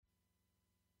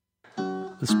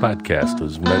This podcast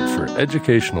was meant for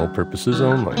educational purposes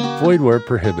only. Void where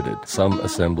prohibited. Some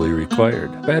assembly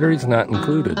required. Batteries not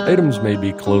included. Items may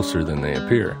be closer than they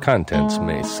appear. Contents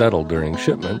may settle during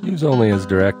shipment. Use only as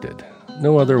directed.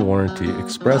 No other warranty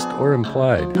expressed or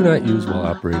implied. Do not use while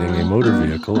operating a motor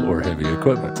vehicle or heavy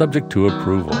equipment. Subject to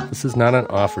approval. This is not an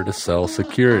offer to sell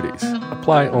securities.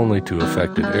 Apply only to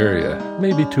affected area.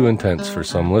 May be too intense for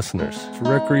some listeners.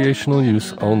 For recreational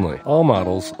use only. All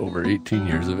models over 18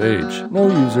 years of age. No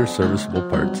user serviceable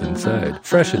parts inside.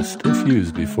 Freshest if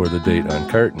used before the date on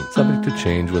carton. Subject to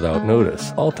change without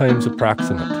notice. All times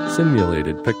approximate.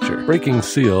 Simulated picture. Breaking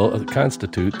seal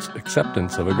constitutes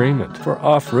acceptance of agreement. For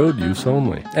off-road use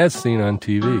only. As seen on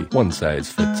TV. One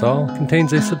size fits all.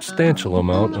 Contains a substantial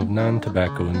amount of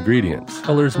non-tobacco ingredients.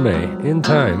 Colors may, in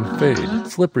time, fade.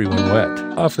 Slippery when wet.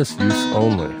 Office use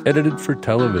only. Edited for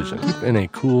television. Keep in a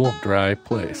cool, dry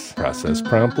place. Process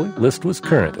promptly. List was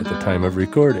current at the time of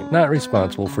recording. Not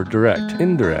responsible for direct,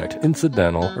 indirect,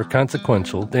 incidental, or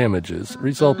consequential damages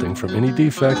resulting from any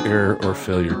defect, error, or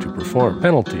failure to perform.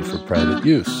 Penalty for private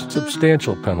use.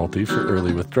 Substantial penalty for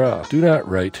early withdrawal. Do not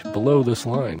write below this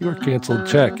line. Your canceled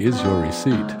check is your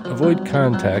receipt. Avoid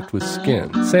contact with skin.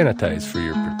 Sanitize for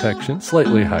your protection.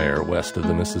 Slightly higher west of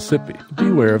the Mississippi.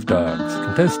 Beware of dogs.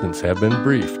 Contestants have been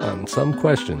briefed on some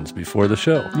questions before the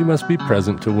show. You must be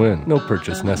present to win. No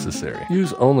purchase necessary.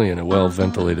 Use only in a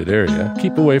well-ventilated area.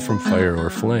 Keep away from fire or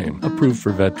flame. Approved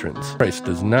for veterans. Price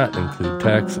does not include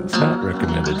taxes. Not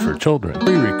recommended for children.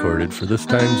 Pre-recorded for this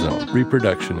time zone.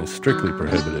 Reproduction is strictly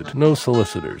prohibited. No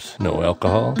solicitors. No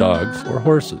alcohol, dogs, or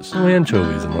horses. No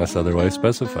anchovies unless otherwise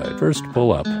specified. First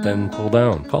pull up, then pull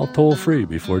down. Call toll-free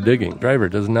before digging. Driver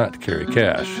does not carry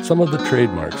cash. Some of the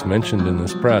trademarks mentioned in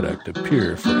this product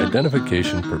appear for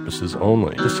identification purposes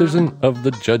only. Decision of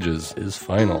the judges is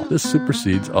final. This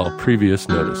supersedes all previous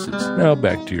notices. Now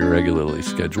back to your regularly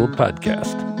scheduled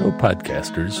podcast. No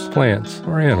podcasters, plants,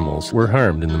 or animals were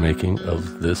harmed in the making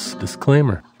of this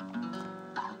disclaimer.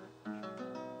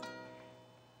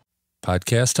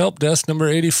 Podcast Help Desk number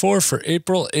 84 for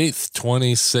April 8th,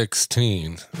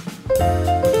 2016.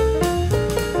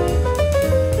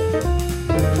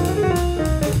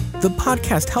 The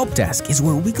Podcast Help Desk is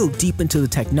where we go deep into the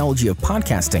technology of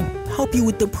podcasting, help you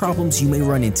with the problems you may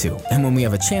run into, and when we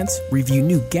have a chance, review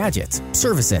new gadgets,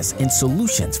 services, and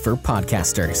solutions for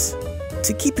podcasters.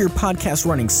 To keep your podcast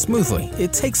running smoothly,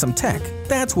 it takes some tech.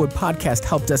 That's what Podcast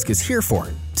Help Desk is here for,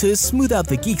 to smooth out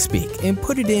the geek speak and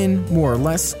put it in, more or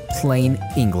less, plain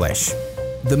English.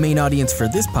 The main audience for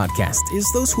this podcast is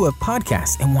those who have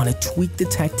podcasts and want to tweak the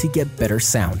tech to get better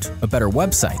sound, a better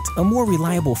website, a more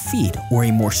reliable feed, or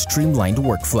a more streamlined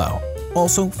workflow.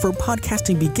 Also, for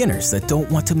podcasting beginners that don't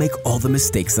want to make all the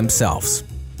mistakes themselves.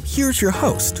 Here's your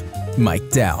host, Mike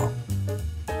Dell.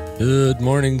 Good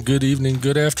morning, good evening,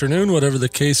 good afternoon, whatever the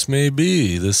case may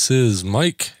be. This is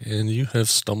Mike, and you have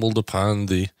stumbled upon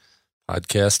the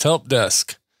Podcast Help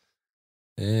Desk.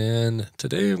 And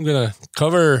today I'm going to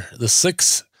cover the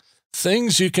 6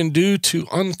 things you can do to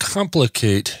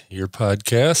uncomplicate your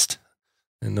podcast.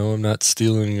 I know I'm not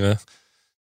stealing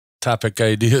topic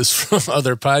ideas from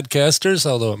other podcasters,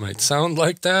 although it might sound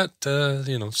like that.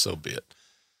 So be it.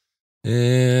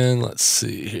 And let's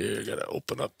see here. I got to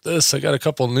open up this. I got a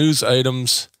couple news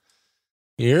items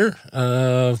here.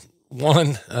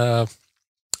 One,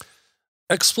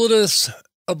 expletives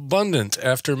abundant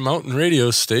after mountain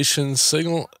radio station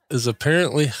signal is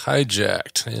apparently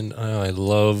hijacked. And I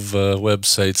love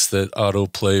websites that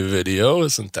autoplay video.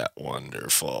 Isn't that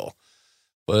wonderful?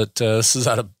 But this is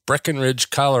out of Breckenridge,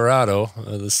 Colorado.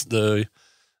 The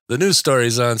news story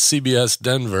is on CBS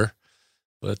Denver.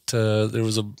 But there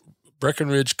was a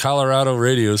Breckenridge, Colorado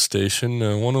radio station,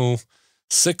 106.3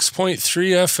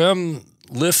 FM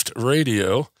Lift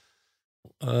Radio,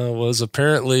 was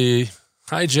apparently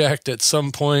hijacked at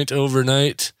some point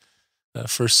overnight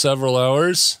for several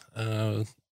hours. A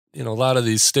lot of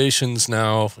these stations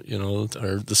now,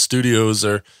 the studios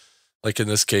are, like in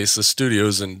this case, the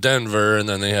studios in Denver, and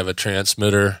then they have a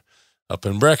transmitter up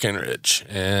in Breckenridge.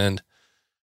 And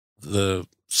the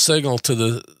signal to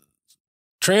the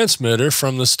transmitter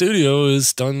from the studio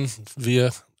is done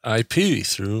via IP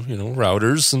through,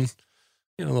 routers and,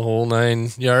 the whole 9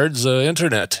 yards of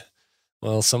internet.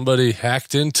 Well, somebody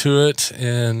hacked into it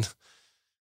and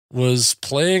was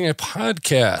playing a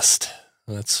podcast.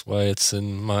 That's why it's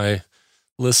in my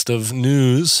list of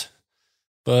news.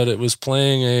 But it was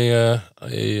playing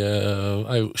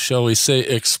shall we say,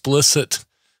 explicit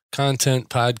content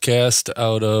podcast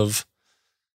out of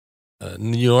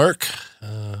New York.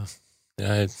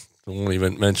 I won't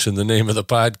even mention the name of the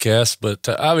podcast, but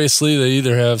obviously they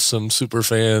either have some super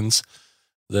fans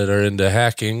that are into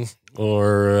hacking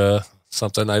or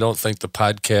something. I don't think the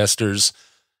podcasters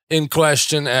in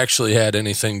question actually had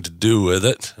anything to do with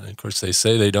it. Of course, they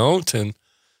say they don't, and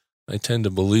I tend to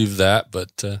believe that.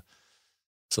 But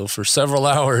so for several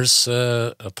hours,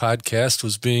 a podcast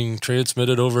was being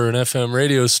transmitted over an FM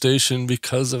radio station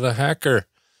because of a hacker.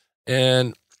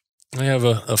 And I have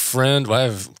a friend. Well, I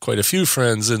have quite a few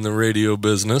friends in the radio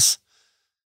business,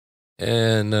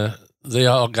 and they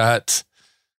all got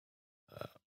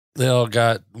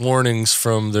warnings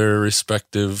from their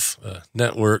respective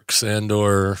networks and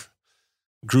or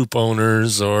group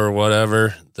owners or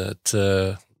whatever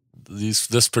that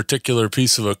this particular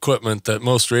piece of equipment that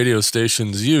most radio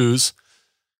stations use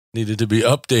needed to be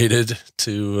updated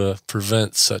to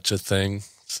prevent such a thing.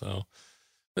 So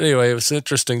anyway, it was an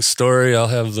interesting story. I'll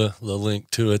have the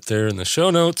link to it there in the show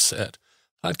notes at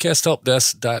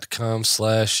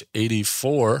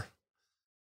podcasthelpdesk.com/84.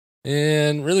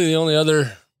 And really the only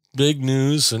other big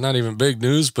news, and not even big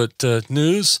news, but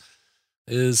news,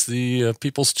 is the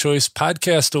People's Choice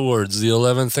Podcast Awards. The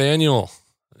 11th annual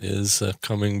is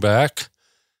coming back,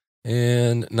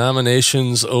 and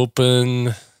nominations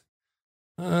open,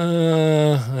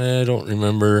 I don't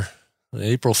remember,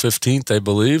 April 15th, I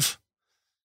believe.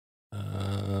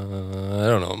 I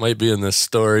don't know, it might be in this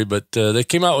story, but they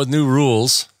came out with new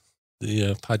rules,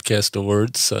 the Podcast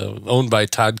Awards, owned by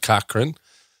Todd Cochran,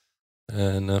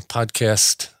 and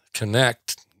Podcast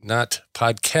Connect, not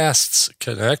Podcasts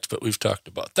Connect, but we've talked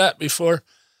about that before.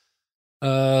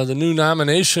 The new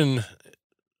nomination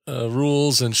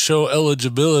rules and show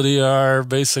eligibility are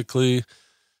basically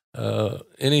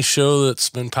any show that's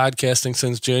been podcasting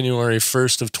since January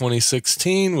 1st of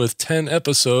 2016 with 10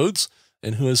 episodes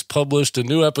and who has published a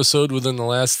new episode within the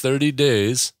last 30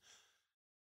 days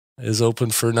is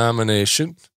open for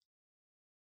nomination.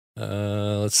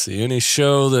 Let's see, any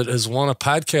show that has won a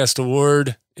podcast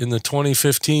award in the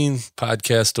 2015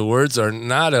 Podcast Awards are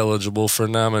not eligible for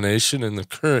nomination in the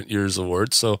current year's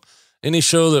awards. So any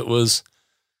show that was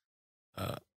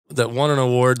that won an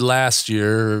award last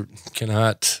year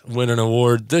cannot win an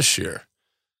award this year.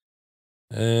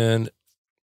 And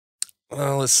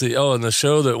let's see. Oh, and the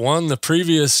show that won the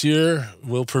previous year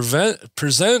will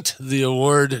present the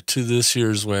award to this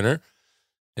year's winner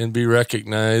and be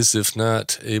recognized. If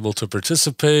not able to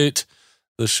participate,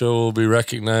 the show will be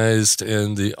recognized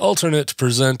and the alternate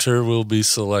presenter will be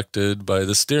selected by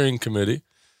the steering committee.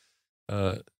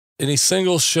 Any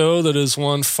single show that has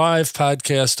won 5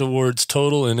 podcast awards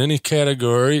total in any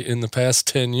category in the past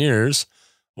 10 years,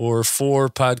 or 4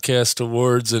 podcast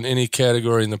awards in any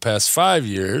category in the past 5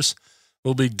 years,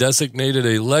 will be designated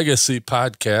a legacy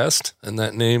podcast. And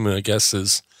that name, I guess,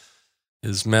 is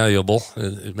malleable.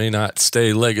 It may not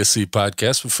stay legacy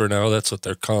podcast, but for now, that's what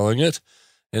they're calling it,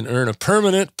 and earn a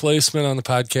permanent placement on the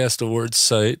Podcast Awards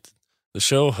site. The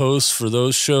show hosts for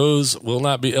those shows will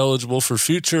not be eligible for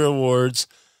future awards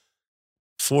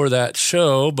for that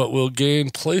show, but will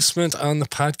gain placement on the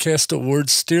Podcast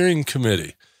Awards steering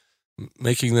committee,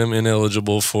 making them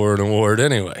ineligible for an award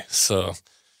anyway. So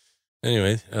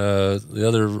anyway,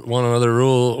 one other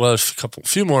rule, well, a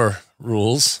few more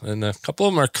rules, and a couple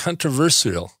of them are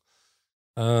controversial.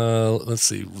 Let's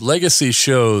see. Legacy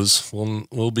shows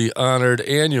will be honored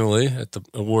annually at the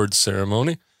awards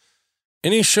ceremony.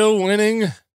 Any show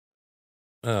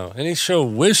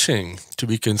wishing to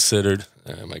be considered,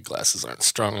 my glasses aren't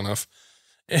strong enough.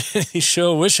 Any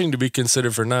show wishing to be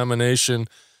considered for nomination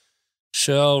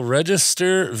shall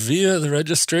register via the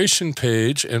registration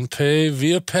page and pay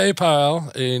via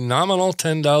PayPal a nominal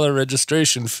 $10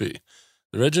 registration fee.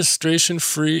 The registration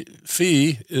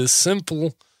fee is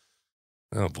simple.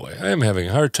 Oh boy, I am having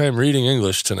a hard time reading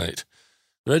English tonight.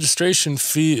 The registration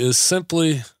fee is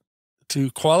simply to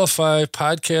qualify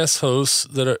podcast hosts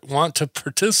that want to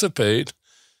participate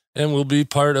and will be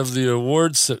part of the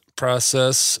awards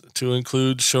process, to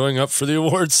include showing up for the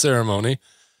awards ceremony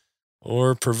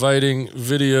or providing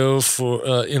video for,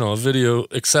 a video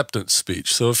acceptance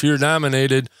speech. So if you're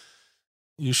nominated,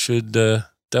 you should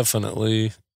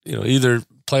definitely, either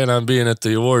plan on being at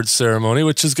the awards ceremony,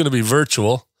 which is going to be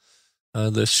virtual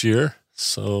this year.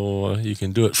 So you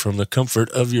can do it from the comfort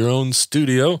of your own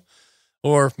studio,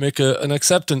 or make an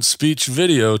acceptance speech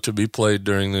video to be played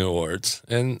during the awards.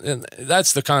 And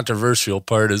that's the controversial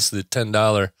part, is the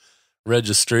 $10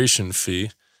 registration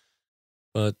fee.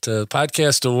 But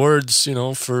podcast awards,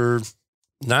 for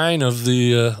 9 of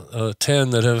the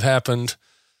 10 that have happened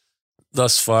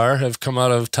thus far have come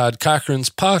out of Todd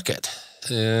Cochran's pocket.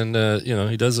 And,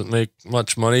 he doesn't make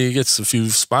much money. He gets a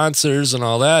few sponsors and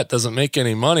all that, doesn't make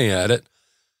any money at it.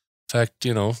 In fact,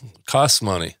 costs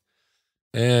money.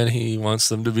 and he wants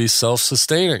them to be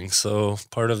self-sustaining. So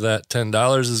part of that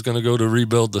 $10 is going to go to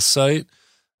rebuild the site.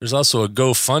 There's also a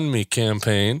GoFundMe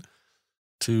campaign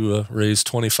to raise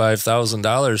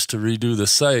 $25,000 to redo the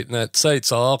site. And that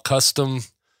site's all custom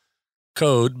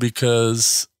code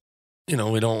because,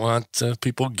 we don't want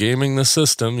people gaming the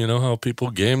system. You know how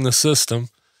people game the system.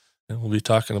 And we'll be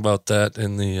talking about that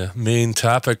in the main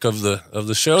topic of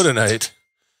the show tonight.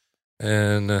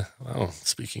 And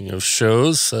speaking of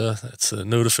shows, that's a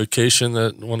notification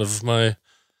that one of my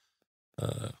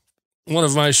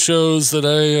shows that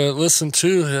I listen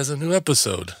to has a new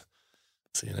episode.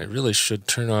 See, and I really should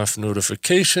turn off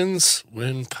notifications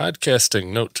when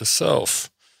podcasting. Note to self.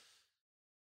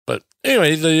 But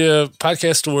anyway, the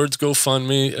Podcast Awards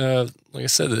GoFundMe, like I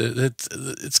said,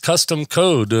 it's custom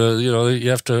code. You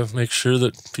have to make sure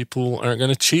that people aren't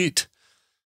going to cheat.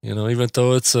 Even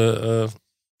though it's an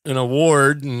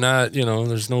award, and not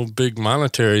there's no big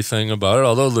monetary thing about it.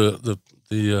 Although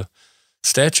the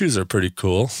statues are pretty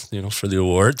cool, for the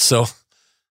award. So,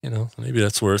 maybe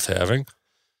that's worth having.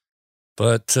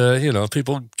 But,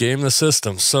 people game the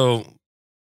system. So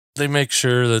they make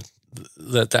sure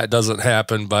that doesn't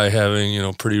happen by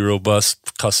having, pretty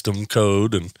robust custom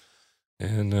code.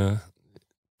 And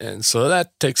so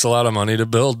that takes a lot of money to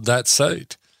build that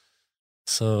site.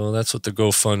 So that's what the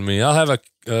GoFundMe. I'll have a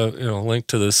link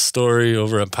to this story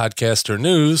over at Podcaster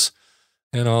News,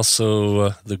 and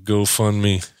also the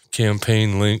GoFundMe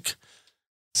campaign link,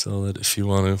 so that if you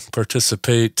want to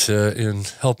participate in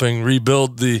helping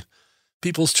rebuild the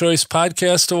People's Choice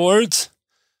Podcast Awards,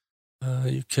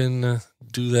 you can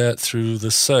do that through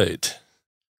the site.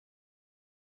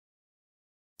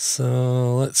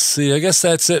 So let's see. I guess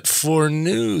that's it for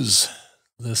news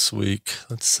this week.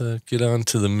 Let's get on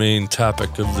to the main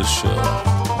topic of the show.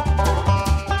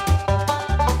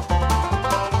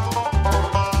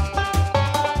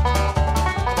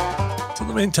 So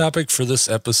the main topic for this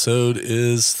episode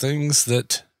is things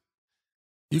that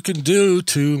you can do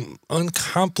to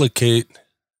uncomplicate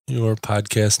your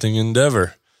podcasting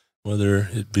endeavor, whether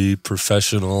it be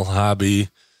professional, hobby,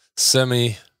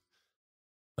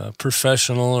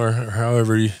 semi-professional, or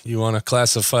however you want to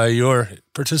classify your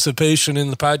participation in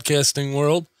the podcasting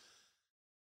world.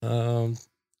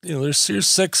 Here's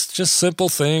 6 just simple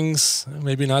things,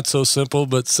 maybe not so simple,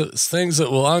 but things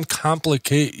that will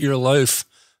uncomplicate your life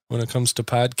when it comes to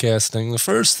podcasting. The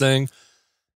first thing,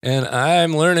 and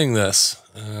I'm learning this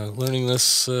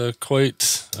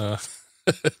quite, I've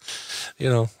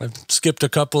skipped a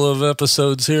couple of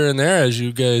episodes here and there, as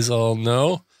you guys all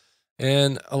know.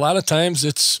 And a lot of times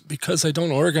it's because I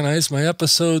don't organize my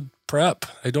episode prep.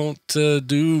 I don't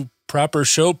do proper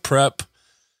show prep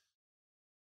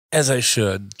as I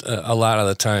should a lot of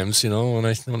the times. When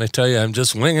I tell you I'm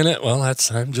just winging it, well,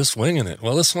 I'm just winging it.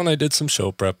 Well, this one I did some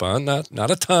show prep on, not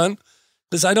a ton,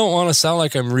 because I don't want to sound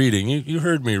like I'm reading. You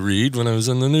heard me read when I was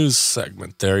in the news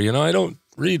segment there. I don't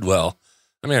read well.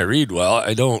 I mean, I read well.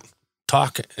 I don't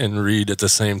talk and read at the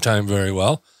same time very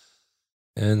well.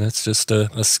 And that's just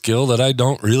a skill that I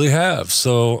don't really have.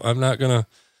 So I'm not going to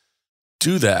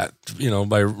do that,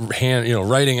 by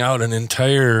writing out an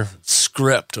entire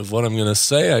script of what I'm going to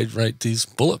say. I write these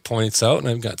bullet points out, and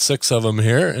I've got 6 of them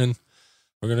here, and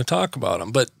we're going to talk about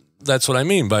them. But that's what I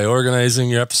mean by organizing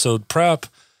your episode prep.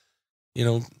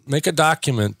 Make a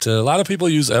document. A lot of people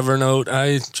use Evernote.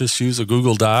 I just use a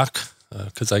Google Doc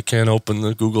because I can't open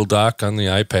the Google Doc on the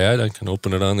iPad. I can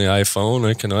open it on the iPhone.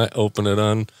 I can open it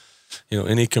on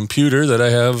any computer that I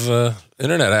have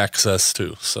internet access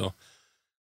to. So,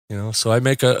 so I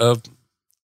make a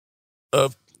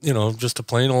just a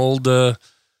plain old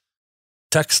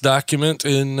text document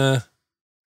in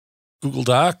Google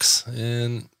Docs,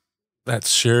 and that's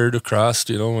shared across,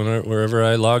 wherever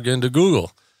I log into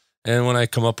Google. And when I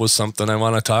come up with something I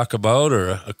want to talk about,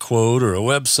 or a quote, or a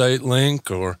website link,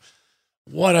 or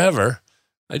whatever,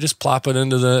 I just plop it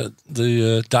into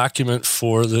the document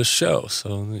for this show.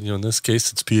 So, in this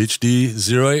case, it's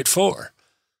PHD083.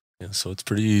 So it's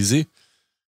pretty easy.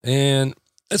 And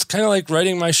it's kind of like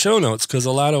writing my show notes, because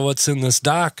a lot of what's in this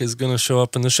doc is going to show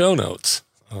up in the show notes.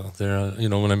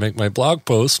 When I make my blog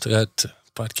post at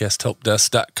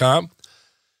podcasthelpdesk.com.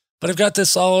 But I've got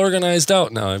this all organized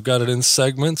out now. I've got it in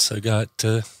segments. I got,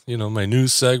 my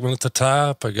news segment at the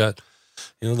top. I got,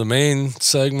 the main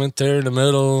segment there in the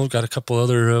middle. Got a couple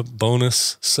other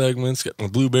bonus segments. Got my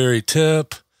blueberry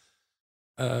tip.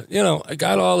 I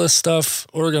got all this stuff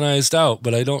organized out,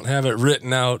 but I don't have it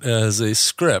written out as a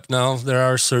script. Now, there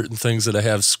are certain things that I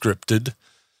have scripted,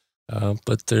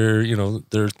 but they're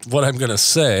what I'm going to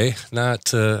say, not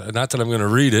that I'm going to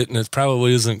read it, and it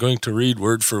probably isn't going to read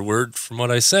word for word from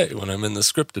what I say when I'm in the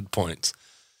scripted points,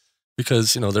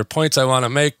 because, there are points I want to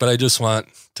make, but I just want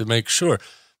to make sure.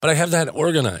 But I have that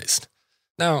organized.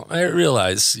 Now, I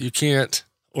realize you can't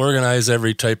organize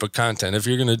every type of content. If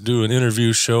you're going to do an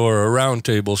interview show or a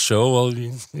roundtable show, well,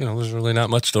 there's really not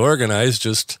much to organize.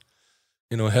 Just,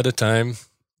 ahead of time,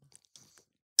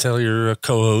 tell your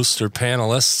co-hosts or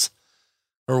panelists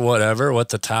or whatever what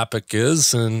the topic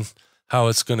is and how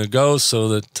it's going to go, so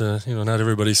that, not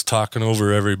everybody's talking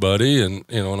over everybody and,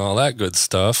 and all that good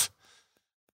stuff.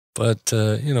 But,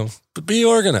 but be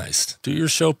organized. Do your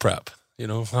show prep,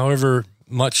 however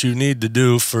much you need to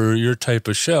do for your type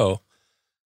of show.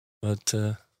 But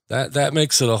that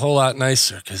makes it a whole lot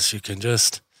nicer, because you can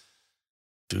just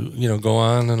go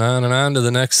on and on and on to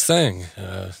the next thing,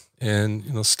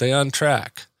 and, stay on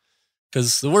track.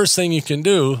 Because the worst thing you can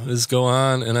do is go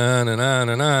on and on and on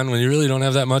and on when you really don't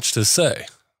have that much to say.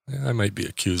 I might be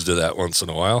accused of that once in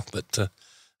a while, but hey,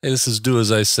 this is do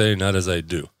as I say, not as I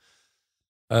do.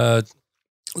 The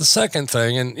second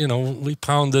thing, and, we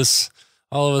pound this,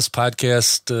 all of us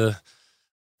podcasters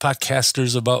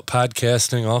about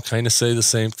podcasting all kind of say the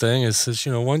same thing, is,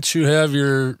 once you have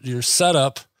your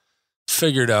setup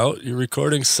figured out, your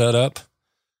recording setup,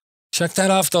 check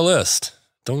that off the list.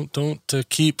 Don't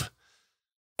keep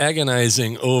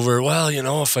agonizing over, well,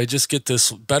 if I just get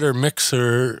this better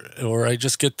mixer, or I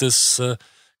just get this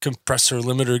compressor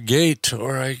limiter gate,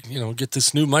 or I, get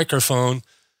this new microphone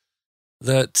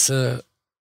that,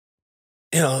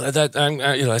 that I'm,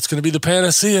 it's going to be the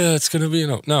panacea. It's going to be,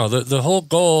 no, the whole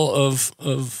goal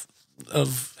of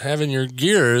having your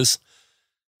gear is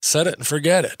set it and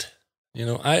forget it.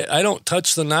 I don't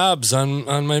touch the knobs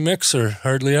on my mixer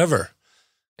hardly ever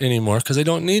anymore, because I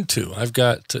don't need to. I've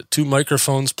got 2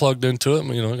 microphones plugged into it.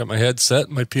 I got my headset,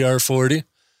 my PR40,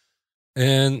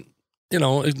 and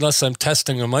unless I'm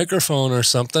testing a microphone or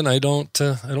something, I don't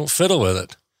fiddle with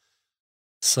it.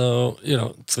 So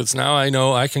so it's now I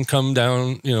know I can come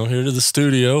down here to the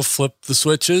studio, flip the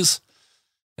switches,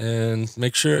 and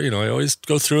make sure I always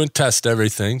go through and test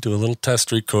everything, do a little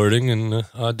test recording and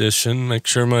audition, make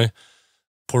sure my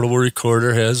portable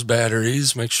recorder has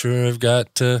batteries, make sure I've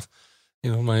got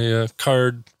my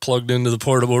card plugged into the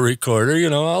portable recorder,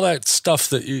 all that stuff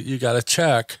that you got to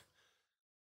check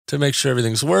to make sure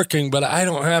everything's working. But I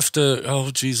don't have to,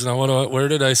 oh, geez, now where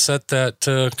did I set that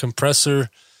compressor,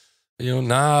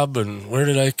 knob, and where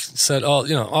did I set all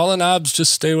the knobs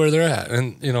just stay where they're at.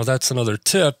 And, that's another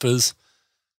tip is,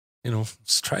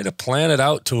 just try to plan it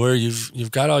out to where you've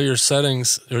got all your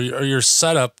settings or your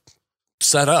setup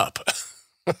set up.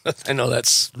 I know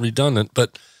that's redundant,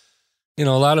 but a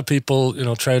lot of people,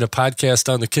 try to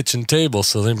podcast on the kitchen table.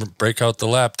 So they break out the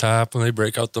laptop and they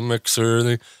break out the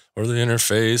mixer or the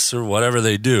interface or whatever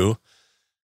they do.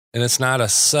 And it's not a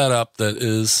setup that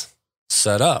is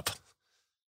set up.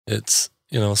 It's,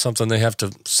 something they have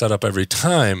to set up every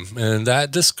time. And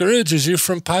that discourages you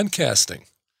from podcasting.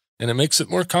 And it makes it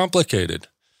more complicated,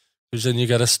 because then you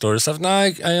got to store stuff. Now,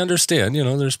 I understand,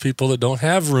 there's people that don't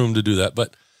have room to do that.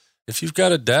 But if you've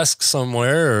got a desk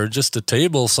somewhere or just a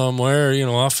table somewhere,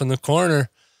 off in the corner,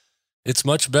 it's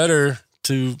much better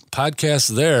to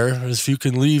podcast there if you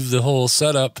can leave the whole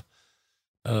setup,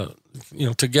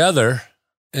 together.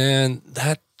 And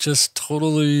that just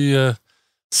totally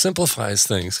simplifies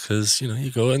things, because,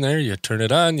 you go in there, you turn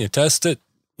it on, you test it,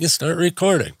 you start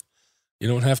recording. You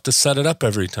don't have to set it up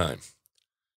every time.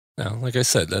 Now, like I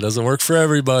said, that doesn't work for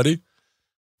everybody,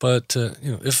 but,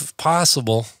 if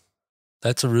possible,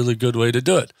 that's a really good way to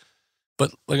do it.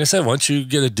 But like I said, once you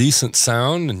get a decent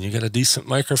sound and you get a decent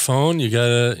microphone, you got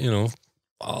to,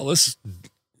 all this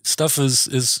stuff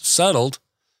is settled,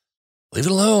 leave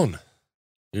it alone.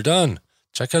 You're done.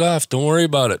 Check it off. Don't worry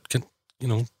about it.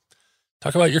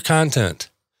 Talk about your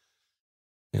content.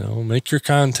 Make your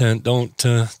content.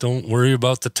 Don't worry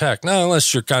about the tech. Now,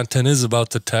 unless your content is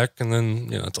about the tech, and then,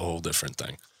 it's a whole different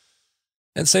thing.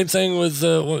 And same thing with,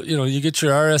 you get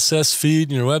your RSS feed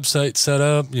and your website set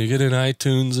up. You get in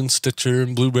iTunes and Stitcher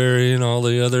and Blueberry and all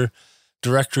the other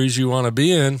directories you want to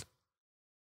be in.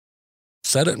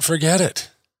 Set it and forget it.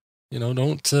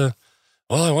 Don't,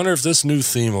 I wonder if this new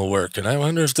theme will work. And I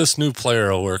wonder if this new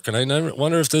player will work. And I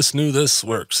wonder if this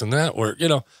works and that works.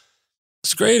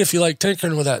 It's great if you like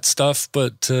tinkering with that stuff.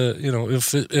 But,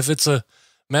 if it's a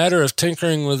matter of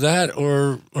tinkering with that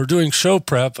or doing show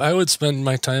prep, I would spend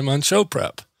my time on show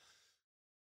prep.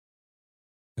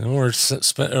 Or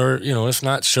if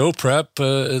not show prep,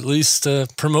 at least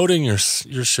promoting your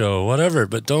show, whatever.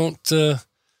 But don't sit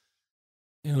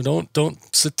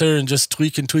there and just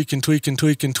tweak on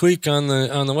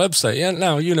the website. Yeah,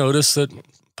 now you notice that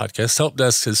Podcast Help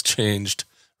Desk has changed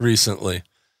recently,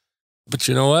 But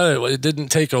you know what? It didn't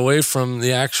take away from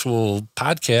the actual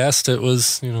podcast. It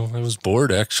was, I was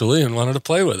bored actually and wanted to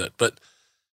play with it, but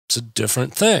it's a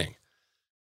different thing.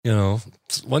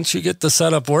 Once you get the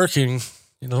setup working,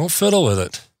 don't fiddle with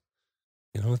it.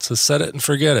 It's a set it and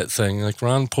forget it thing, like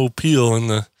Ron Popeil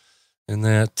in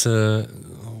that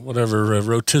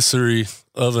rotisserie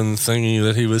oven thingy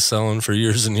that he was selling for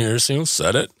years and years.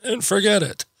 Set it and forget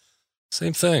it.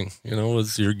 Same thing,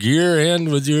 with your gear and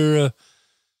with your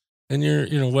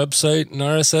website and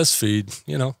RSS feed.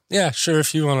 Yeah, sure,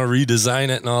 if you want to redesign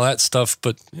it and all that stuff,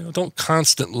 but don't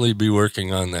constantly be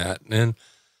working on that. And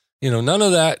none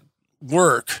of that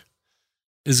work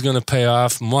is going to pay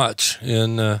off much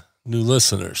in new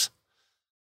listeners.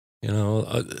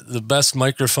 The best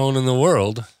microphone in the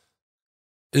world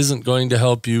isn't going to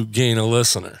help you gain a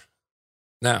listener.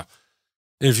 Now,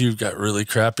 if you've got really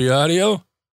crappy audio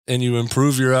and you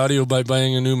improve your audio by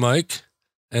buying a new mic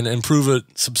and improve it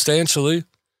substantially,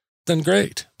 then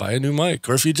great, buy a new mic.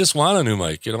 Or if you just want a new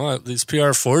mic, these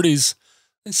PR40s,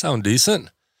 they sound decent.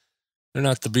 They're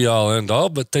not the be-all, end-all,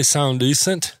 but they sound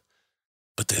decent.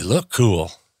 But they look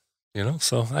cool,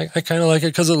 so I kind of like it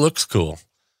because it looks cool.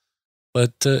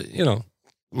 But,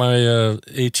 my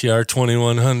ATR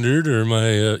 2100 or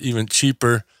my even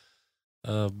cheaper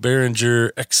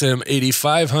Behringer XM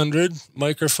 8500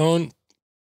 microphone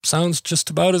sounds just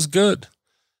about as good.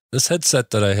 This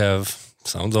headset that I have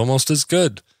sounds almost as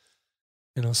good.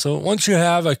 So once you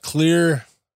have a clear,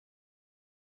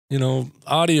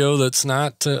 audio that's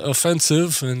not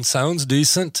offensive and sounds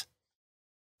decent,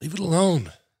 leave it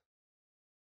alone.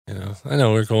 I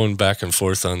know we're going back and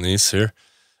forth on these here.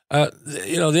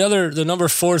 The number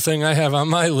 4 thing I have on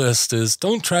my list is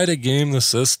don't try to game the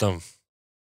system.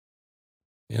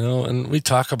 And we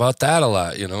talk about that a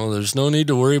lot. There's no need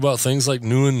to worry about things like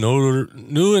new and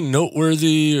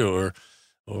noteworthy or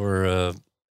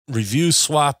review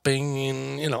swapping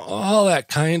and, all that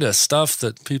kind of stuff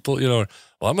that people, I'm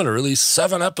going to release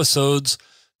 7 episodes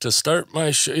to start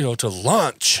my show, to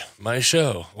launch my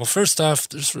show. Well, first off,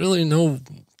 there's really no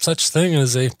such thing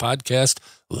as a podcast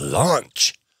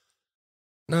launch.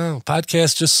 No,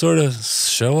 podcasts just sort of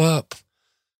show up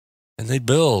and they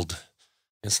build.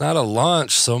 It's not a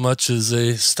launch so much as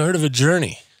a start of a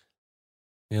journey.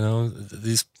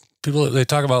 These people, they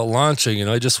talk about launching.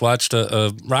 I just watched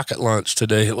a rocket launch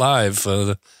today live,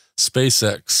 the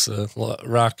SpaceX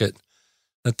rocket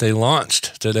that they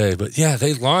launched today. But yeah,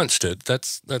 they launched it.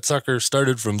 That sucker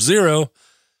started from 0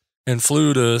 and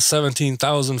flew to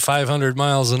 17,500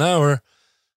 miles an hour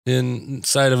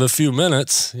inside of a few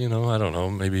minutes. I don't know,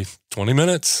 maybe 20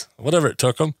 minutes, whatever it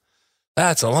took them.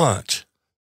 That's a launch.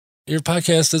 Your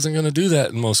podcast isn't going to do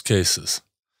that in most cases.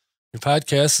 Your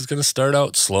podcast is going to start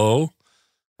out slow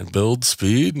and build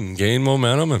speed and gain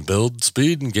momentum and build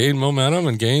speed and gain momentum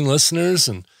and gain listeners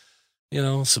and,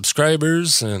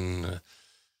 subscribers. And,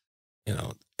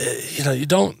 you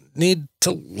don't need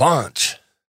to launch.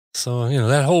 So,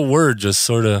 that whole word just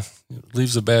sort of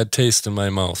leaves a bad taste in my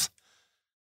mouth.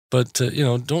 But,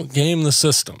 don't game the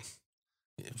system.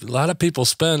 A lot of people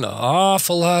spend an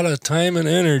awful lot of time and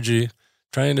energy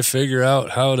trying to figure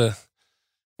out how to,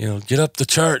 get up the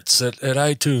charts at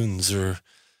iTunes or,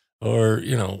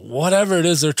 whatever it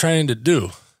is they're trying to do.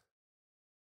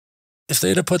 If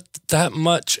they'd have put that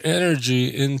much energy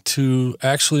into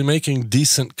actually making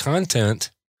decent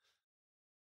content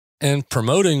and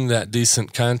promoting that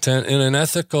decent content in an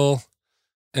ethical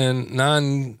and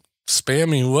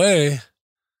non-spammy way,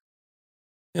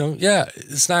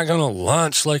 it's not going to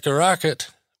launch like a rocket,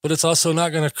 but it's also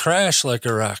not going to crash like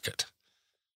a rocket.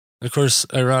 Of course,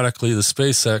 ironically, the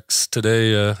SpaceX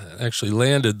today actually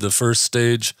landed the first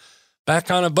stage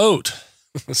back on a boat.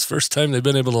 It's the first time they've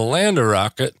been able to land a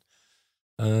rocket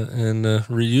and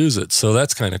reuse it. So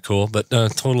that's kind of cool, but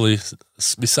totally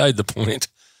beside the point.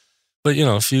 But,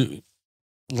 if you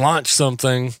launch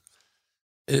something,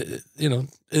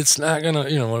 it's not going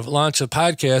to, launch a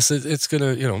podcast, it's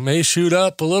going to, may shoot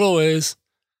up a little ways,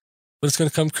 but it's going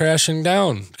to come crashing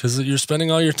down because you're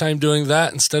spending all your time doing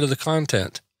that instead of the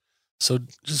content. So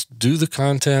just do the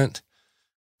content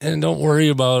and don't worry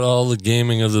about all the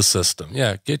gaming of the system.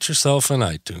 Yeah, get yourself on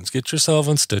iTunes, get yourself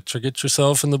on Stitcher, get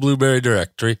yourself in the Blueberry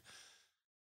directory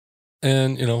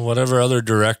and, whatever other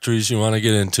directories you want to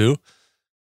get into,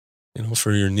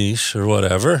 for your niche or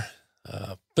whatever.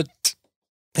 But,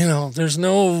 there's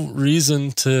no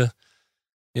reason to,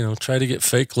 try to get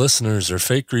fake listeners or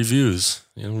fake reviews.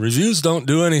 Reviews don't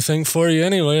do anything for you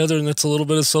anyway, other than it's a little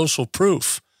bit of social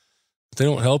proof. They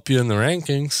don't help you in the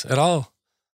rankings at all.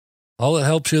 All that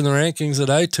helps you in the rankings at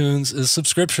iTunes is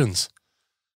subscriptions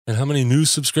and how many new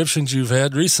subscriptions you've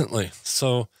had recently.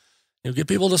 So, Get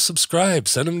people to subscribe,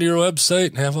 send them to your website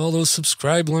and have all those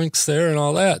subscribe links there and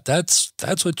all that. That's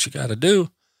what you got to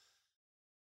do.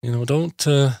 Don't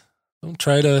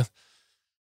try to,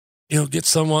 get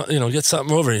someone, get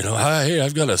something over, hey,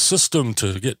 I've got a system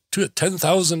to get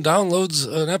 10,000 downloads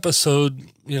an episode,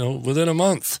 within a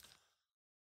month.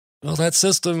 Well, that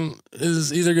system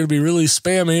is either going to be really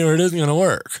spammy or it isn't going to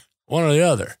work, one or the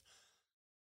other.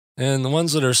 And the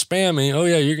ones that are spammy, oh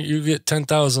yeah, you get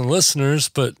 10,000 listeners,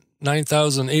 but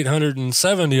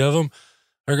 9,870 of them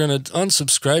are going to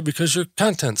unsubscribe because your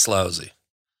content's lousy,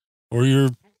 or you're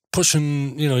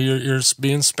pushing, you're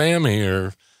being spammy,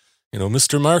 or,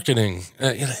 Mr. Marketing.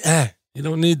 You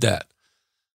don't need that.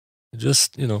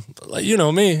 Just,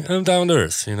 me, I'm down to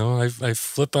earth. I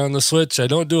flip on the switch. I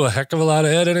don't do a heck of a lot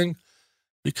of editing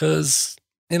because,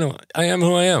 I am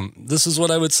who I am. This is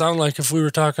what I would sound like if we were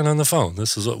talking on the phone.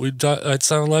 This is what I'd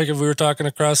sound like if we were talking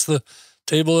across the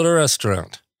table at a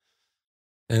restaurant.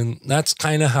 And that's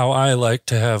kind of how I like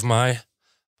to have my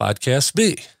podcast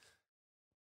be.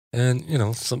 And,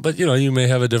 but you may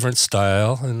have a different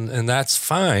style and that's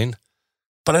fine,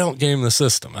 but I don't game the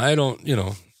system. I don't,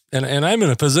 and I'm in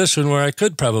a position where I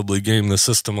could probably game the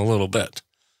system a little bit,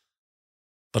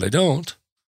 but I don't.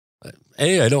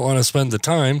 A, I don't want to spend the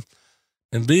time,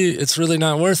 and B, it's really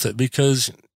not worth it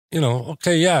because,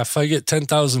 okay, yeah, if I get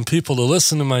 10,000 people to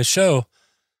listen to my show,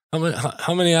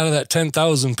 how many out of that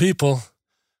 10,000 people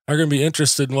are going to be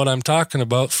interested in what I'm talking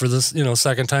about for this,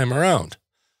 second time around?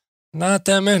 Not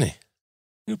that many.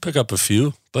 You pick up a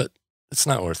few, but it's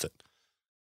not worth it.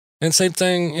 And same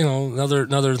thing,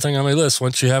 another thing on my list,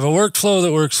 once you have a workflow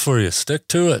that works for you, stick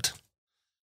to it.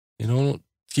 Don't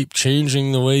keep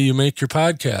changing the way you make your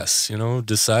podcasts.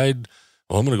 Decide,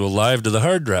 well, I'm going to go live to the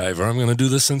hard drive, or I'm going to do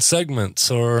this in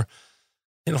segments, or,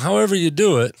 however you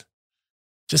do it,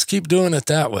 just keep doing it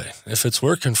that way if it's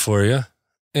working for you.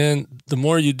 And the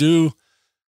more you do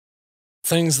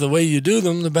things the way you do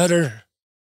them, the better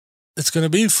it's going to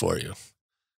be for you.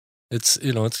 You're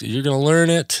going to learn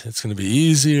it. It's going to be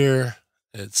easier.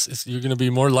 You're going to be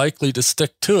more likely to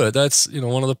stick to it. That's,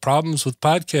 one of the problems with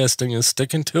podcasting is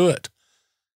sticking to it,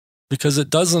 because it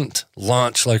doesn't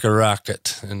launch like a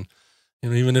rocket. And,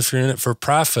 even if you're in it for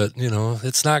profit,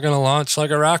 it's not going to launch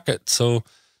like a rocket. So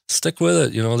stick with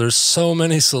it. There's so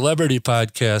many celebrity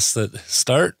podcasts that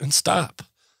start and stop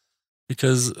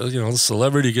because, the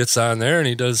celebrity gets on there and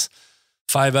he does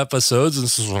 5 episodes and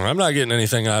says, well, I'm not getting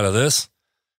anything out of this.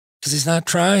 Because he's not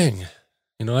trying.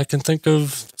 I can think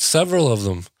of several of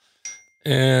them.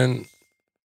 And,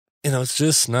 it's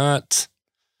just not,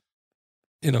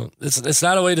 it's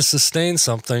not a way to sustain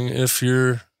something if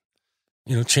you're,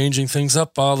 changing things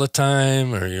up all the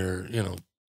time, or you're,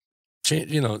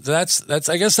 that's,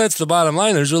 I guess that's the bottom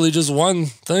line. There's really just one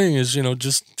thing is,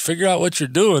 just figure out what you're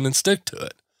doing and stick to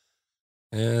it.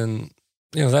 And,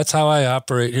 that's how I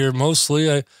operate here.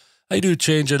 Mostly I do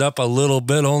change it up a little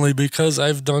bit only because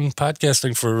I've done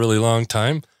podcasting for a really long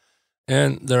time.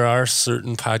 And there are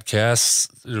certain podcasts,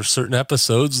 or certain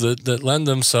episodes that lend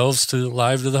themselves to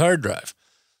live to the hard drive.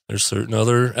 There's certain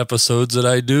other episodes that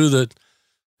I do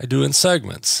in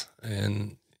segments.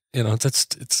 And,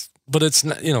 but it's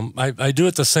not, I do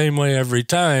it the same way every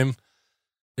time.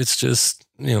 It's just,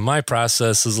 my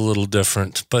process is a little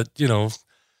different, but,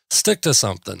 stick to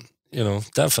something,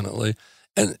 definitely.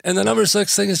 And the number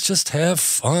 6 thing is just have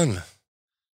fun.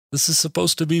 This is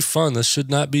supposed to be fun. This should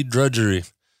not be drudgery.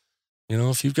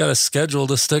 If you've got a schedule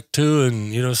to stick to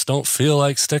and you just don't feel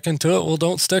like sticking to it, well,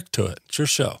 don't stick to it. It's your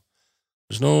show.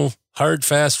 There's no hard,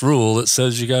 fast rule that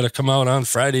says you got to come out on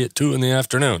Friday at 2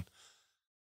 p.m.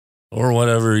 or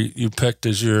whatever you picked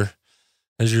as your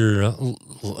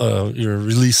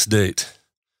release date.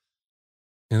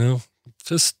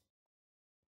 Just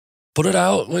put it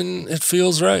out when it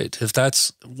feels right. If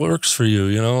that's works for you,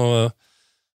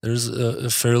 there's a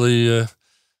fairly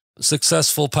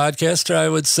successful podcaster, I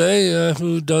would say,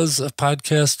 who does a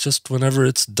podcast just whenever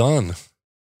it's done,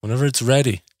 whenever it's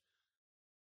ready.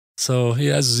 So he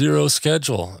has 0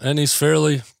 schedule and he's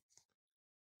fairly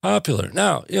popular.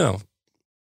 Now,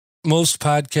 most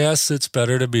podcasts, it's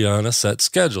better to be on a set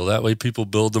schedule. That way people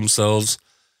build themselves,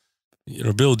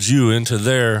 build you into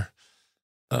their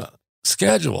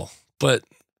schedule. But,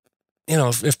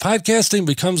 if podcasting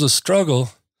becomes a struggle,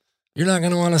 you're not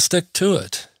going to want to stick to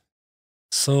it.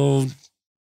 So,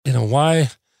 why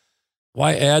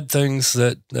add things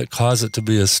that cause it to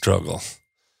be a struggle?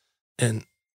 And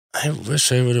I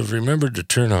wish I would have remembered to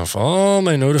turn off all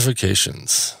my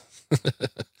notifications.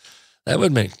 That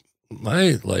would make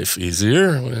my life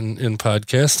easier in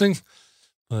podcasting.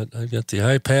 But I got the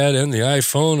iPad and the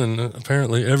iPhone, and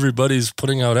apparently everybody's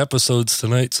putting out episodes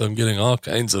tonight, so I'm getting all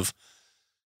kinds of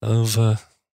of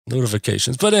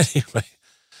notifications. But anyway,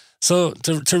 so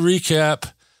to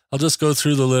recap, I'll just go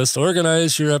through the list.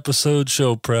 Organize your episode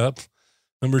show prep.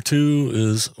 Number 2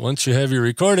 is once you have your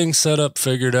recording setup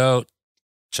figured out,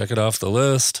 check it off the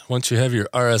list. Once you have your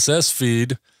RSS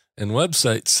feed and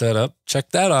website set up, check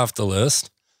that off the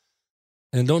list.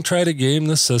 And don't try to game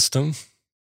the system.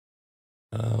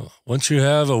 Once you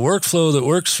have a workflow that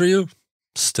works for you,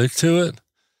 stick to it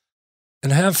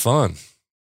and have fun.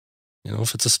 You know,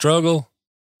 if it's a struggle,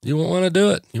 you won't want to do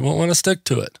it. You won't want to stick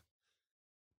to it.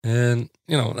 And,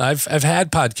 you know, I've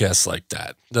had podcasts like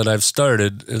that I've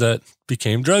started that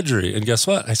became drudgery. And guess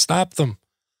what? I stopped them.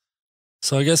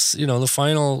 So I guess, you know, the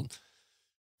final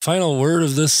word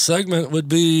of this segment would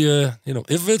be, you know,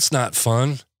 if it's not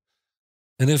fun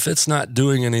and if it's not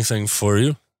doing anything for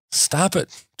you, stop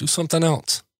it. Do something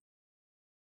else.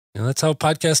 You know, that's how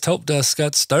Podcast Help Desk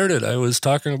got started. I was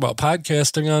talking about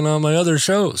podcasting on all my other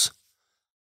shows.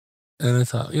 And I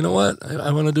thought, you know what?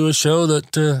 I want to do a show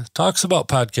that talks about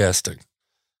podcasting.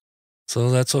 So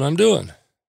that's what I'm doing.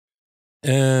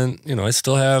 And, you know, I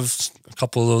still have a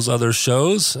couple of those other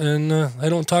shows, and I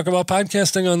don't talk about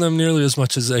podcasting on them nearly as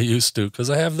much as I used to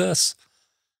because I have this,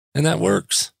 and that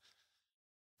works.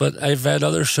 But I've had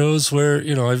other shows where,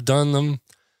 you know, I've done them.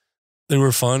 They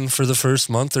were fun for the first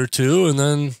month or two, and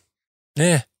then,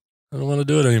 I don't want to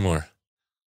do it anymore.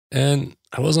 And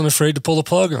I wasn't afraid to pull the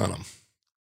plug on them.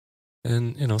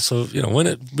 And, you know, so, you know, when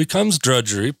it becomes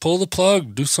drudgery, pull the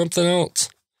plug, do something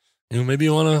else. You know, maybe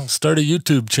you want to start a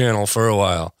YouTube channel for a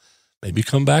while. Maybe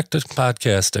come back to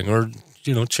podcasting or,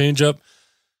 you know, change up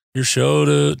your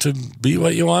show to be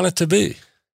what you want it to be.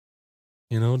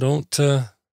 You know, don't,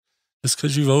 just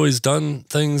because you've always done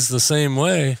things the same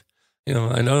way, you know,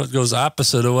 I know it goes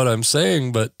opposite of what I'm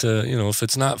saying, but, you know, if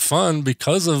it's not fun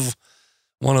because of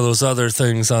one of those other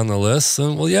things on the list,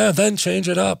 then, well, yeah, then change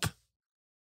it up.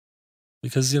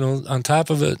 Because, you know, on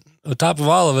top of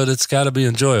all of it, it's got to be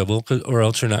enjoyable or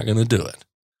else you're not going to do it.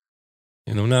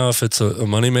 You know, now if it's a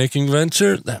money-making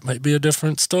venture, that might be a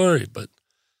different story. But,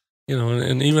 you know,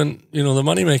 and even, you know, the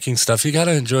money-making stuff, you got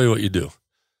to enjoy what you do.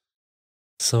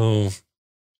 So,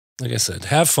 like I said,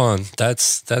 have fun.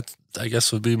 That I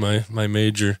guess would be my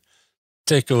major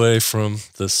takeaway from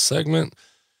this segment.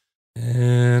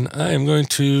 And I am going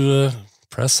to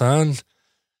press on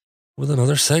with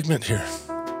another segment here.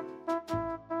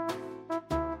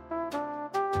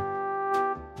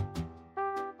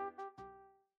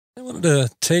 I wanted to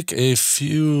take a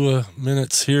few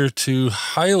minutes here to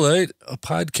highlight a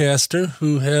podcaster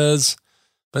who has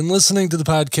been listening to the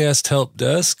Podcast Help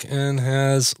Desk and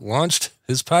has launched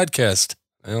his podcast.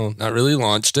 Well, not really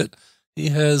launched it. He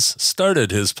has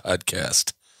started his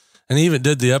podcast. And he even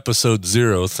did the episode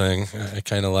 0 thing. I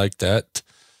kind of like that.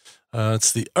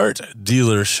 It's the Art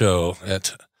Dealer Show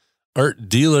at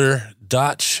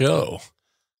artdealer.show.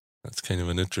 That's kind of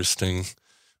an interesting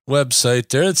website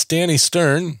there. It's Danny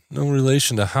Stern, no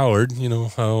relation to Howard. You know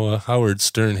how Howard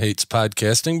Stern hates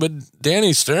podcasting, but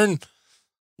Danny Stern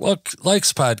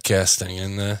likes podcasting,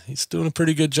 and he's doing a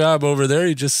pretty good job over there.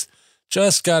 He just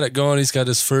got it going. He's got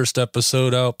his first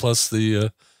episode out, plus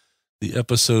the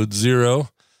episode 0,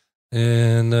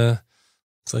 and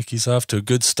it's like he's off to a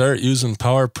good start using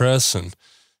PowerPress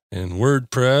and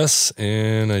WordPress,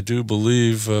 and I do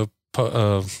believe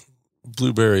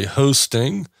Blueberry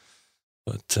hosting.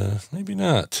 But maybe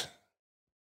not.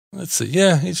 Let's see.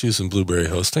 Yeah, he's using Blueberry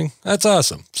hosting. That's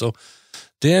awesome. So,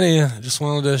 Danny, I just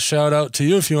wanted to shout out to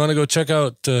you. If you want to go check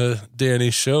out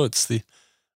Danny's show, it's the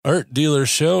Art Dealer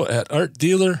Show at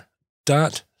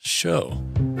artdealer.show.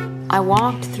 I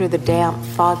walked through the damp,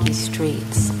 foggy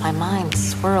streets, my mind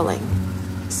swirling.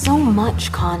 So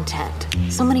much content,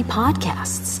 so many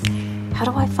podcasts. How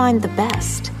do I find the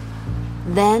best?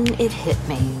 Then it hit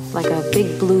me, like a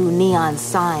big blue neon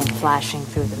sign flashing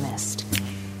through the mist.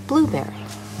 Blueberry.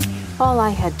 All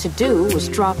I had to do was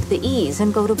drop the E's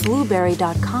and go to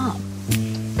blueberry.com.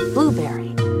 Blueberry,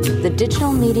 the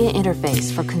digital media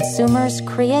interface for consumers,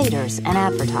 creators, and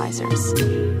advertisers.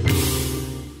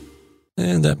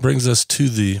 And that brings us to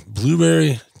the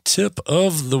Blueberry tip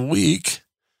of the week.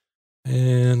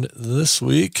 And this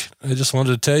week, I just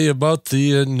wanted to tell you about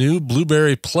the new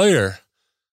Blueberry player.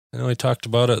 I know I talked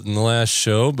about it in the last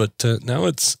show, but now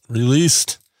it's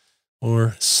released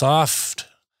or soft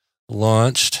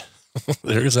launched.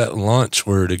 There's that launch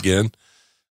word again.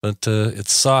 But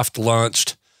it's soft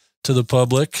launched to the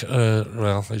public.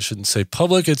 Well, I shouldn't say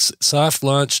public. It's soft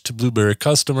launched to Blueberry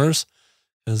customers,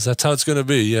 because that's how it's going to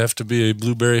be. You have to be a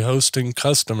Blueberry hosting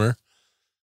customer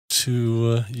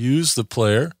to use the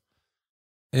player.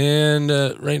 And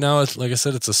right now, like I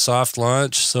said, it's a soft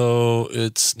launch, so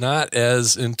it's not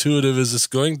as intuitive as it's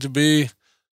going to be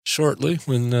shortly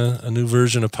when a new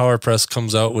version of PowerPress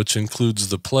comes out, which includes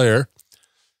the player.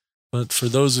 But for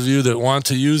those of you that want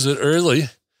to use it early,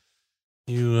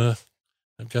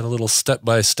 I've got a little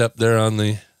step-by-step there on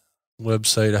the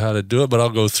website of how to do it, but I'll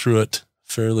go through it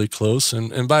fairly close.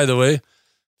 And by the way,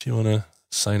 if you want to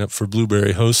sign up for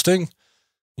Blueberry hosting,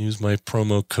 use my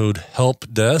promo code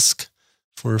HELPDESK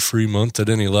for a free month at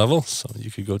any level. So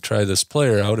you could go try this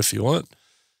player out if you want.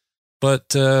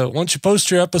 But once you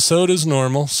post your episode as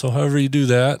normal, so however you do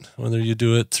that, whether you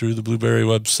do it through the Blueberry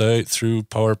website, through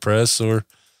PowerPress, or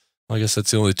I guess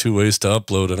that's the only two ways to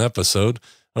upload an episode,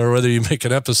 or whether you make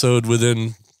an episode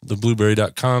within the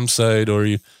blueberry.com site or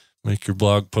you make your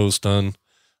blog post on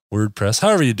WordPress,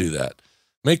 however you do that,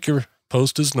 make your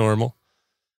post as normal,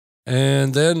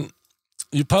 and then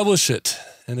you publish it.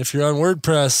 And if you're on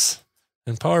WordPress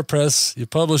and PowerPress, you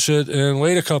publish it and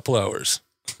wait a couple hours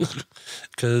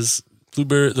because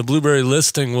the Blueberry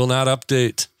listing will not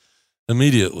update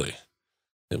immediately.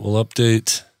 It will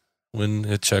update when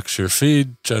it checks your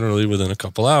feed, generally within a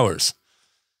couple hours.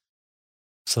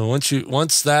 So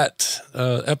once that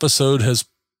episode has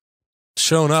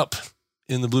shown up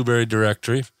in the Blueberry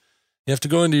directory, you have to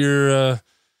go into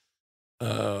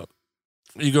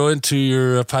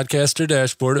your podcaster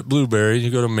dashboard at Blueberry.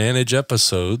 You go to Manage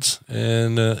Episodes,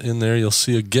 and in there you'll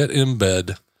see a Get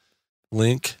Embed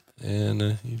link,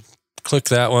 and you click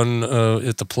that one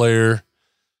at the player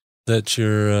that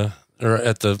you're or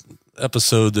at the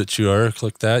episode that you are.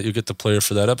 Click that, you get the player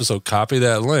for that episode. Copy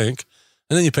that link,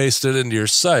 and then you paste it into your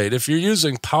site. If you're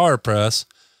using PowerPress,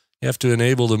 you have to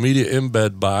enable the media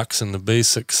embed box in the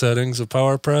basic settings of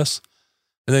PowerPress,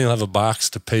 and then you'll have a box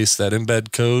to paste that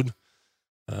embed code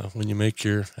when you make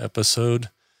your episode.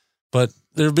 But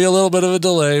there'll be a little bit of a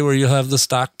delay where you'll have the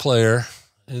stock player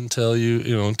until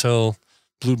until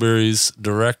Blueberry's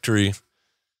directory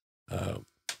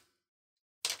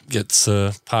gets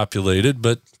populated.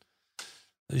 But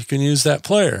you can use that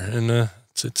player, and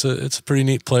it's a pretty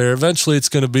neat player. Eventually, it's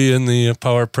going to be in the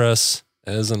PowerPress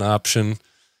as an option,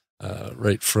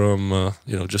 right from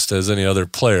just as any other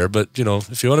player. But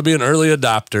if you want to be an early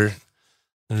adopter,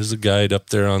 there's a guide up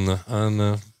there on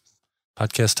the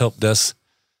podcast help desk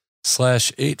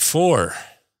 /84.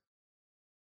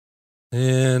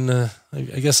 And I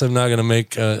guess I'm not going to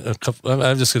make a couple.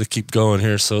 I'm just going to keep going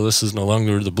here. So this is no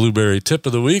longer the Blueberry tip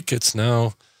of the week. It's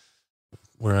now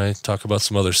where I talk about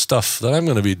some other stuff that I'm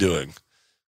going to be doing.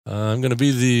 I'm going to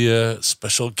be the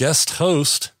special guest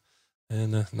host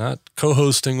and not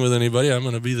co-hosting with anybody. I'm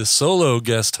going to be the solo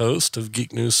guest host of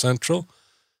Geek News Central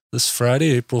this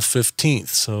Friday, April 15th,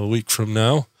 so a week from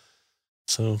now.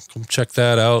 So come check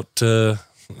that out.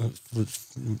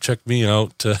 Check me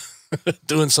out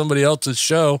doing somebody else's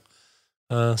show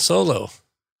solo.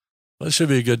 Well, it should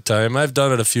be a good time. I've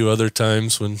done it a few other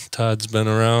times when Todd's been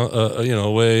around,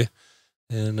 away.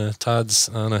 And Todd's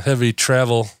on a heavy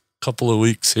travel couple of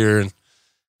weeks here, and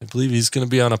I believe he's going to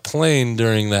be on a plane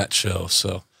during that show.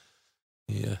 So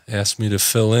he asked me to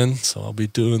fill in, so I'll be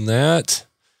doing that.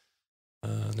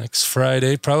 Next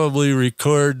Friday, probably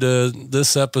record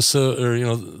this episode, or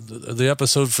the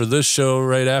episode for this show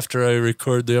right after I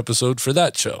record the episode for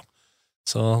that show.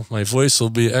 So my voice will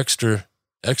be extra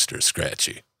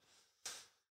scratchy.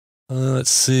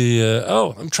 Let's see.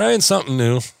 I'm trying something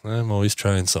new. I'm always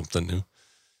trying something new.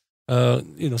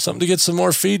 Something to get some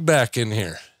more feedback in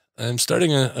here. I'm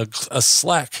starting a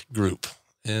Slack group,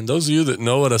 and those of you that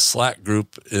know what a Slack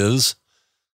group is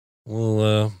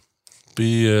will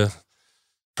be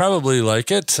probably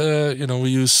like it. We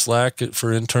use Slack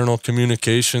for internal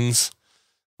communications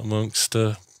amongst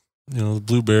the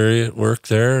Blueberry at work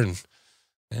there,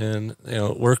 and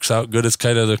it works out good. It's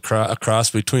kind of a cross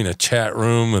between a chat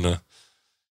room and a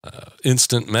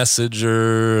instant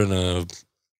messenger and I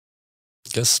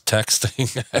guess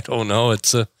texting. I don't know.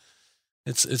 It's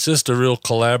just a real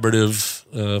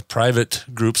collaborative private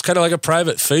group. It's kind of like a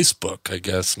private Facebook, I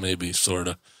guess, maybe sort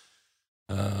of.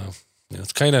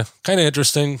 It's kind of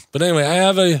interesting. But anyway, I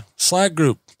have a Slack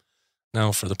group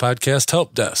now for the podcast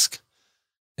help desk,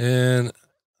 and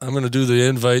I'm going to do the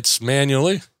invites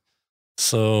manually.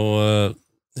 So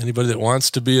anybody that wants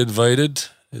to be invited,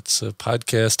 it's a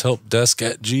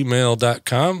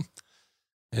podcasthelpdesk@gmail.com,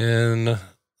 and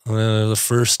the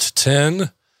first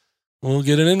 10 will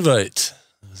get an invite.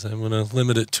 I'm going to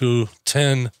limit it to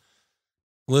 10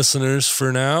 listeners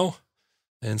for now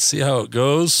and see how it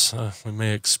goes. We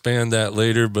may expand that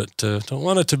later, but don't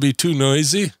want it to be too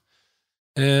noisy.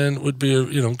 And it would be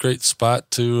a great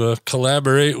spot to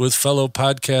collaborate with fellow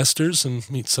podcasters and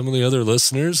meet some of the other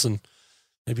listeners and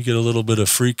maybe get a little bit of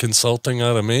free consulting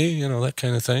out of me, that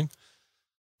kind of thing.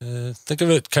 Think of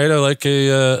it kind of like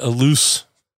a loose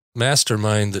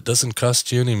mastermind that doesn't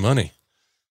cost you any money.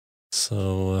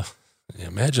 So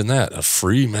imagine that, a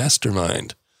free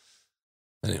mastermind.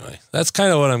 Anyway, that's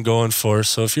kind of what I'm going for.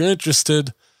 So if you're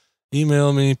interested,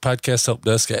 email me,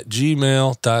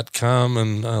 podcasthelpdesk@gmail.com,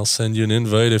 and I'll send you an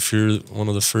invite if you're one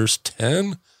of the first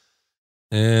 10.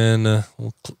 And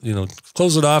we'll,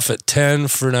 close it off at 10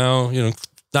 for now,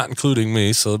 not including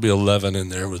me. So there'll be 11 in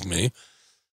there with me.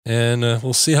 And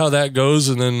we'll see how that goes,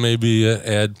 and then maybe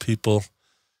add people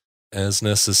as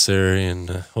necessary. And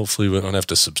hopefully we don't have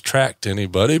to subtract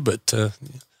anybody, but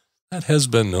that has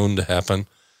been known to happen.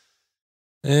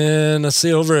 And let's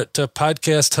see, over at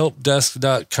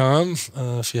podcasthelpdesk.com,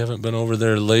 if you haven't been over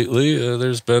there lately,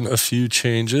 there's been a few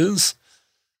changes.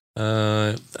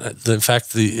 In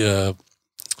fact, the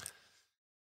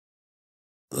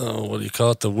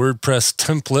the WordPress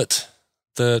template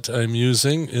that I'm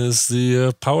using is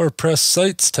the PowerPress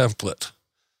Sites template.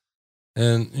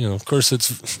 And, of course,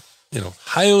 it's,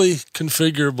 highly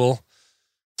configurable.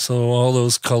 So all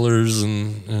those colors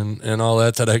and all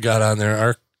that I got on there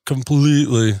are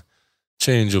completely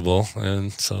changeable.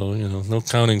 And so, no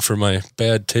counting for my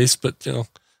bad taste, but,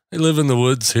 I live in the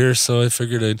woods here, so I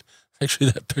figured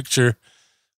that picture,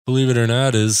 believe it or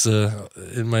not, is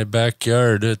in my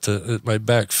backyard at my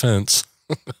back fence.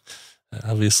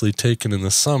 Obviously taken in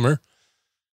the summer.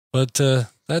 But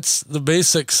that's the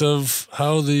basics of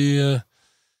how the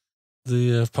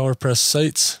PowerPress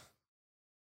Sites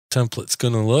template's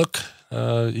going to look.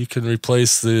 You can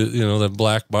replace the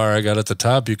black bar I got at the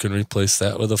top. You can replace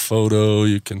that with a photo.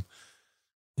 You can,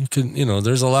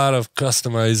 there's a lot of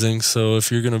customizing. So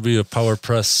if you're going to be a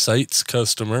PowerPress Sites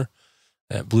customer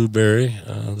at Blueberry,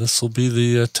 this will be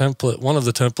the template, one of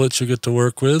the templates you get to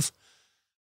work with.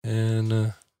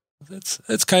 And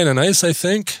it's kind of nice, I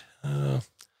think.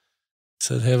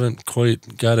 Said haven't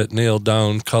quite got it nailed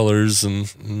down, colors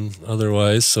and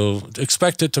otherwise. So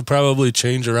expect it to probably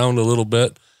change around a little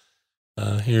bit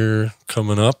here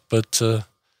coming up. But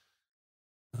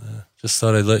just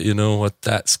thought I'd let you know what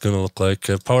that's going to look like.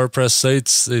 PowerPress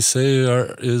Sites, they say,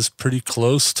 is pretty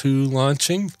close to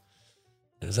launching.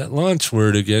 There's that launch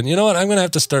word again. You know what? I'm going to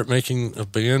have to start making a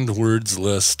banned words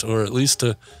list, or at least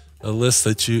a list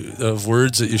of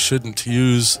words that you shouldn't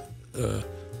use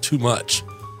too much.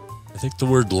 I think the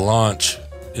word launch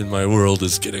in my world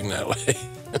is getting that way.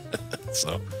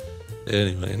 So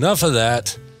anyway, enough of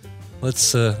that.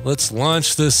 Let's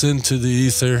launch this into the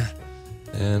ether,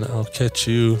 and I'll catch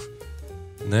you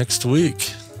next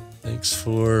week. Thanks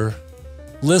for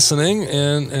listening,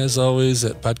 and as always,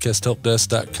 at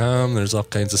podcasthelpdesk.com, there's all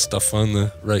kinds of stuff on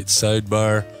the right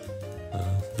sidebar.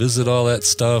 Visit all that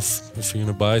stuff. If you're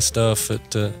going to buy stuff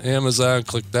at Amazon,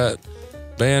 click that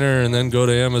banner and then go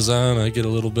to Amazon. I get a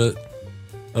little bit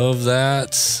of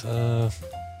that.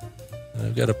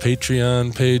 I've got a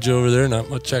Patreon page over there. Not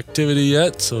much activity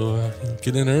yet, so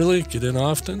get in early, get in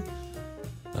often.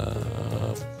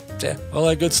 All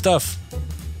that good stuff.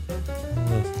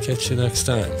 I'll catch you next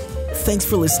time. Thanks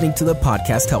for listening to the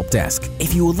Podcast Help Desk.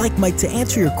 If you would like Mike to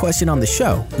answer your question on the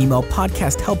show, email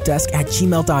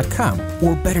podcasthelpdesk@gmail.com,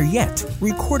 or better yet,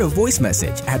 record a voice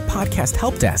message at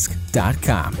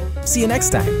podcasthelpdesk.com. See you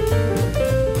next time.